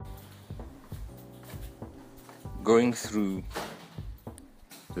going through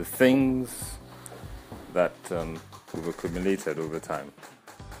the things that we've accumulated over time.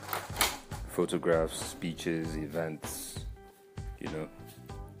 Photographs, speeches, events,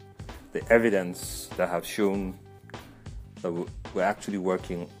 the evidence that have shown that we're actually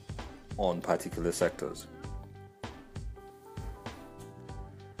working on particular sectors.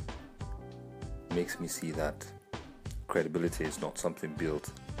 Makes me see that credibility is not something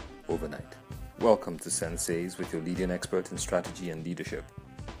built overnight. Welcome to Senseis with your leading expert in strategy and leadership.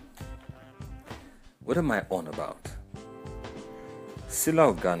 What am I on about?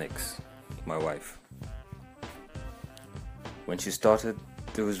 Sila Organics, my wife. When she started,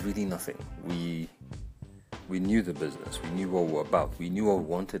 there was really nothing. We knew the business, we knew what we were about, we knew what we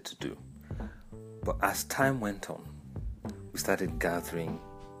wanted to do. But as time went on, we started gathering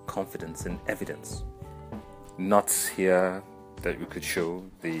confidence and evidence. Nuts here that we could show,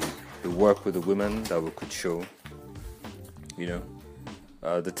 the work with the women that we could show,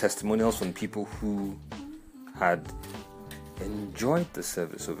 the testimonials from people who had enjoyed the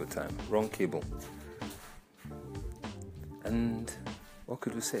service over time. Wrong cable. And what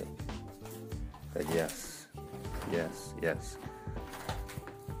could we say? That yes.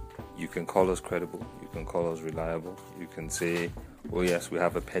 You can call us credible, you can call us reliable, you can say, oh yes, we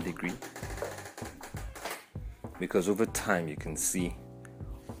have a pedigree. Because over time you can see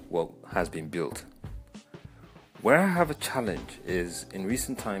what has been built. Where I have a challenge is in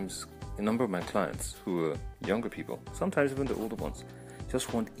recent times, a number of my clients who are younger people, sometimes even the older ones,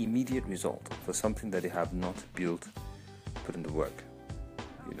 just want immediate result for something that they have not built, put in the work.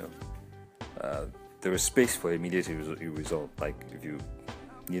 There is space for immediate result. Like if you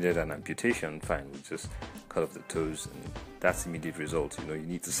needed an amputation, fine, we just cut off the toes and that's immediate result. You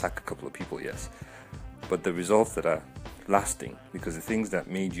need to sack a couple of people, yes. But the results that are lasting, because the things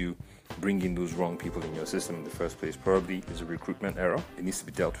that made you bring in those wrong people in your system in the first place probably is a recruitment error. It needs to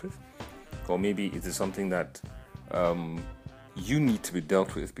be dealt with. Or maybe it is something that you need to be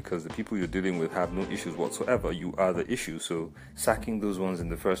dealt with because the people you're dealing with have no issues whatsoever. You are the issue. So sacking those ones in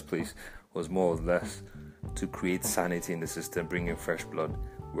the first place was more or less to create sanity in the system, bring in fresh blood,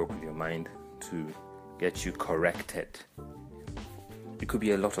 work with your mind to get you corrected. It could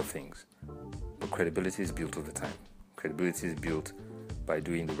be a lot of things, but credibility is built over time. Credibility is built by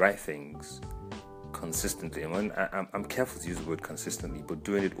doing the right things consistently. And I'm careful to use the word consistently, but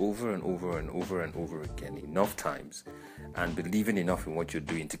doing it over and over and over and over again enough times and believing enough in what you're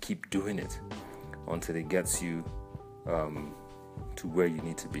doing to keep doing it until it gets you to where you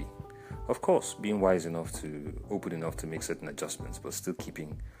need to be. Of course, being wise enough to, open enough to make certain adjustments, but still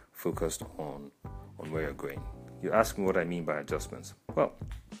keeping focused on where you're going. You ask me what I mean by adjustments. Well,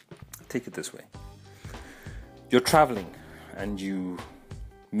 take it this way. You're traveling and you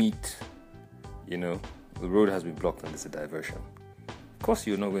meet, the road has been blocked and there's a diversion. Of course,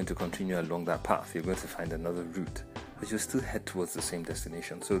 you're not going to continue along that path. You're going to find another route, but you'll still head towards the same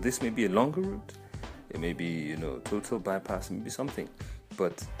destination. So this may be a longer route. It may be, total bypass, it may be something.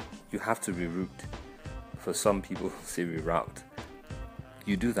 But you have to reroute. For some people, say reroute.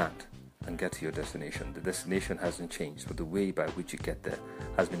 You do that and get to your destination. The destination hasn't changed, but the way by which you get there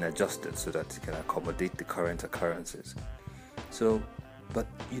has been adjusted so that it can accommodate the current occurrences. But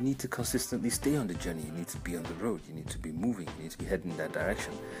you need to consistently stay on the journey. You need to be on the road. You need to be moving. You need to be heading in that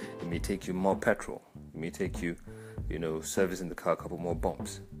direction. It may take you more petrol. It may take you, servicing the car a couple more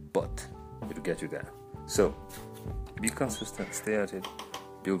bumps, but it'll get you there. So, be consistent, stay at it,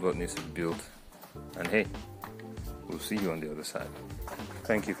 build what needs to be built, and hey, we'll see you on the other side.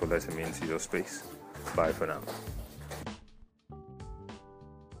 Thank you for letting me into your space. Bye for now.